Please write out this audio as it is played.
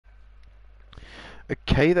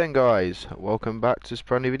Okay then guys, welcome back to this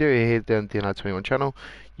brand new video here on the DNI21 channel.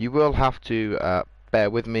 You will have to bear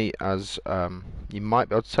with me as you might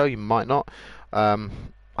be able to tell, you might not.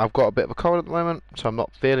 I've got a bit of a cold at the moment, so I'm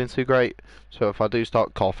not feeling too great. So if I do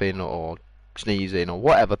start coughing or sneezing or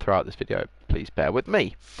whatever throughout this video, please bear with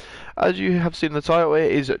me. As you have seen in the title,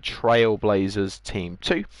 it is Trailblazers Team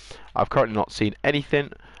 2. I've currently not seen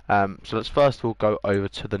anything, so let's first of all go over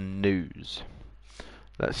to the news.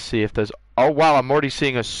 Let's see if there's... Oh wow, I'm already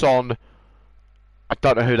seeing a Son. I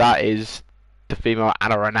don't know who that is. The female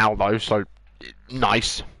and a Ronaldo, so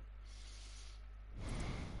nice.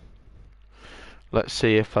 Let's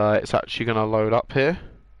see if it's actually going to load up here.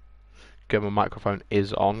 Again, my microphone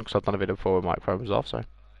is on because I've done a video before my microphone was off, so.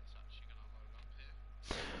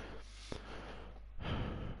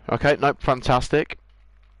 Okay, nope, fantastic.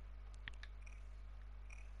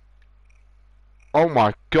 Oh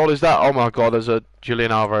my god, is that? Oh my god, there's a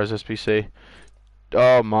Julian Alvarez SBC.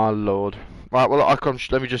 Oh my lord. Right, well,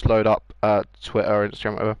 let me just load up Twitter,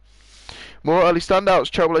 Instagram, whatever. More early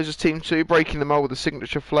standouts, Trailblazers Team 2 breaking the mold with a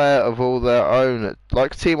signature flair of all their own.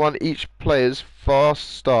 Like Team 1, each player's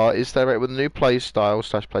fast start is celebrated with a new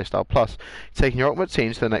playstyle plus, taking your ultimate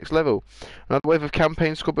team to the next level. Another wave of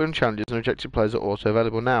campaign, squad challenges and objective players are also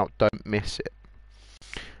available now. Don't miss it.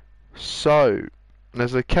 So,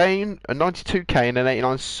 there's a Kane, a 92 Kane, an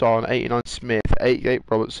 89 Son, 89 Smith, 88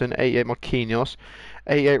 Robertson, 88 Marquinhos,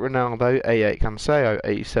 88 Ronaldo, 88 Cancelo,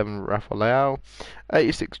 87 Rafael,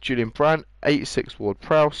 86 Julian Brandt, 86 Ward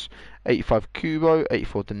Prowse, 85 Kubo,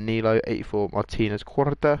 84 Danilo, 84 Martinez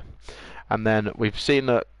Quarta, and then we've seen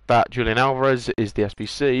that Julian Alvarez is the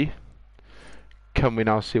SBC. Can we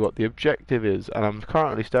now see what the objective is? And I'm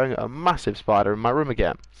currently staring at a massive spider in my room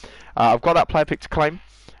again. I've got that player pick to claim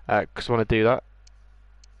because I want to do that.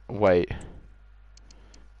 Wait,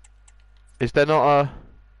 is there not a?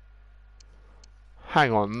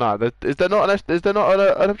 Hang on, no. Is there not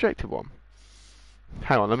an objective one?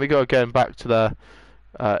 Hang on, let me go again back to the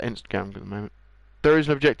Instagram for the moment. There is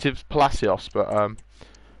an objective Palacios, but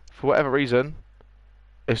for whatever reason,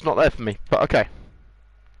 it's not there for me. But okay.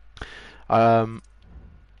 My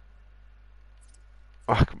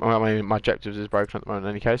objectives is broken at the moment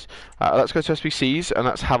in any case. Let's go to SBCs and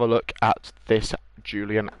let's have a look at this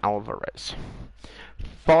Julian Alvarez.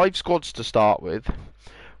 5 squads to start with.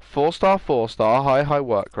 4-star, 4-star, high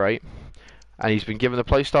work rate. And he's been given the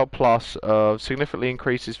playstyle plus of significantly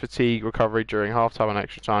increases fatigue recovery during half-time and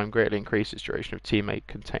extra time, greatly increases duration of teammate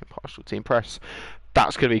contain partial team press.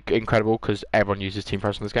 That's going to be incredible because everyone uses team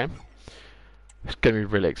press in this game. It's going to be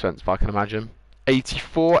really expensive, I can imagine.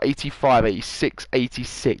 84, 85, 86,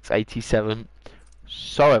 86, 87.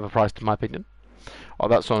 So overpriced in my opinion. Oh,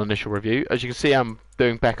 that's on initial review. As you can see, I'm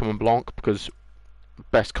doing Beckham and Blanc because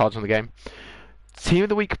best cards in the game. Team of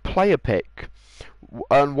the Week player pick.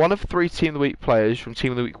 Earn one of 3 Team of the Week players from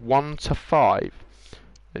Team of the Week 1 to 5.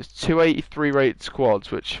 It's 283 rated squads,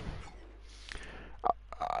 which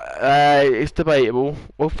is debatable.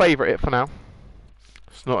 We'll favourite it for now.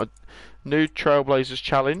 It's not a new Trailblazers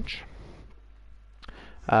challenge.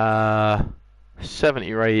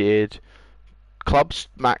 70 rated. Clubs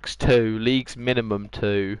max 2, leagues minimum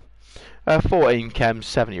 2. 14 chems,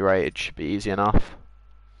 70 rated, should be easy enough.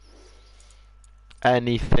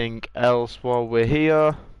 Anything else while we're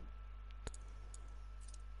here?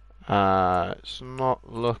 It's not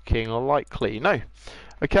looking likely. No.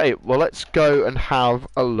 Okay, well let's go and have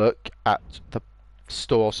a look at the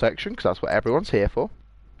store section because that's what everyone's here for.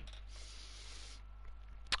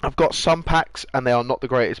 I've got some packs and they are not the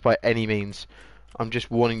greatest by any means. I'm just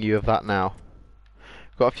warning you of that now.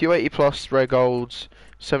 Got a few 80 plus rare golds,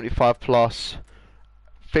 75 plus,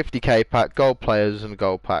 50k pack, gold players and a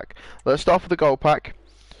gold pack. Let's start with the gold pack.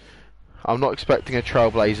 I'm not expecting a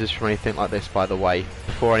Trailblazers from anything like this, by the way.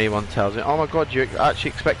 Before anyone tells me, oh my god, you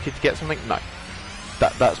actually expected to get something? No.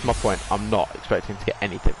 That's my point. I'm not expecting to get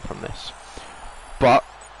anything from this. But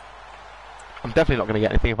I'm definitely not going to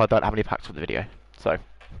get anything if I don't have any packs for the video. So,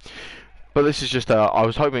 but this is just I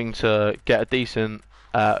was hoping to get a decent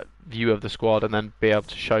view of the squad and then be able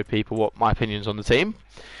to show people what my opinions on the team.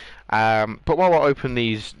 But while I open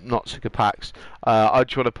these not so good packs, I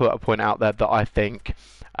just want to put a point out there that I think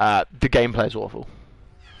the gameplay is awful.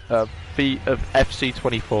 Of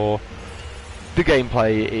FC24, the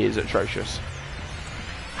gameplay is atrocious.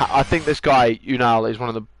 I think this guy Unal is one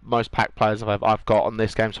of the most packed players I've got on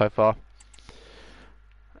this game so far.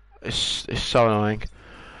 It's so annoying.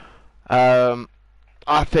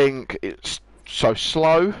 I think it's so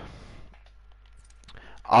slow.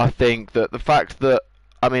 I think that the fact that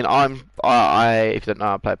if you don't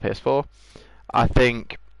know, I play PS4. I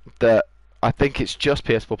think it's just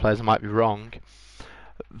PS4 players. I might be wrong,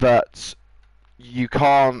 that you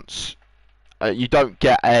can't, you don't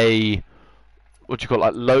get a, what do you call it,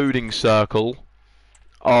 like loading circle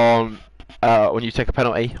on when you take a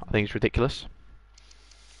penalty. I think it's ridiculous.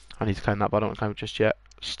 I need to claim that, but I don't claim it just yet.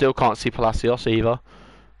 Still can't see Palacios either,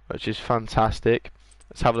 which is fantastic.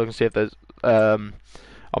 Let's have a look and see if there's on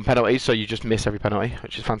penalties, so you just miss every penalty,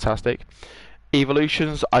 which is fantastic.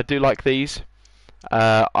 Evolutions, I do like these.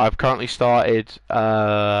 I've currently started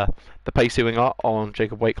the pacey winger on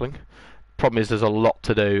Jacob Wakeling. Problem is, there's a lot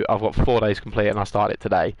to do. I've got 4 days complete, and I started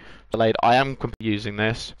today. Delayed. I am using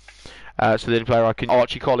this. So the only player I can,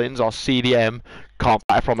 Archie Collins, our CDM, can't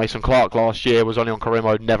buy from Mason Clark last year, was only on career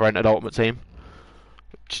mode, never entered Ultimate Team.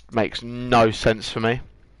 Just makes no sense for me.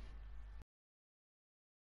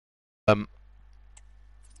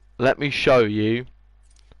 Let me show you.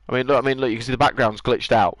 I mean, look. You can see the background's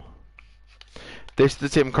glitched out. This is the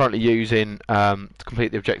team I'm currently using to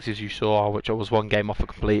complete the objectives you saw, which I was 1 game off of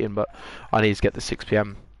completing, but I need to get the 6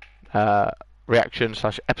 PM reaction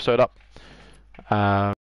 / episode up.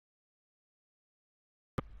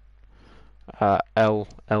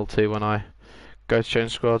 L2 when I go to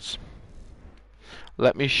change squads.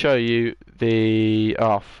 Let me show you the.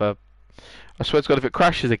 I swear to God, if it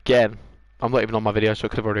crashes again, I'm not even on my video, so it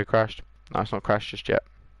could have already crashed. No, it's not crashed just yet.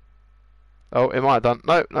 Oh, it might have done.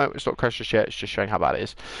 No, it's not crashed just yet. It's just showing how bad it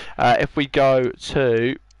is. If we go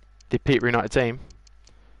to the Peter United team,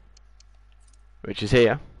 which is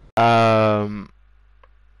here,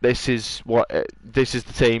 this is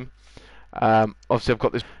the team. Obviously, I've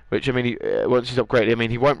got this, which I mean, once he's upgraded, I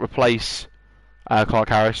mean, he won't replace Clark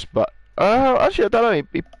Harris, but actually, I don't know.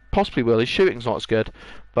 He possibly will. His shooting's not as good,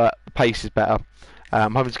 but the pace is better.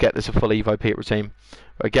 I'm hoping to get this a full Evo Peter team.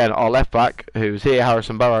 Again, our left back, who's here,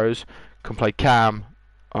 Harrison Burrows, can play cam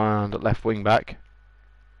and left wing back.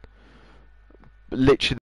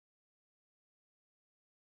 Literally,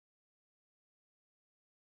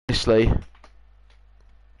 honestly,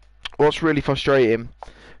 what's really frustrating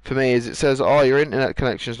for me is it says, "Oh, your internet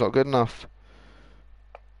connection's not good enough."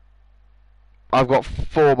 I've got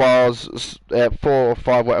 4 bars, 4 or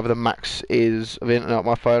 5, whatever the max is of internet on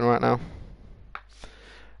my phone right now.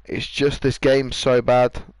 It's just this game's so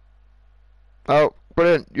bad. Oh,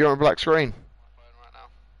 brilliant! You're on a black screen.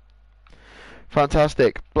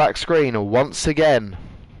 Fantastic, black screen once again,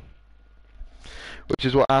 which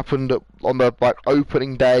is what happened on the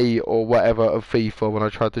opening day or whatever of FIFA when I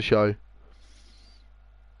tried to show.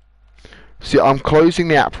 See, I'm closing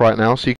the app right now, so you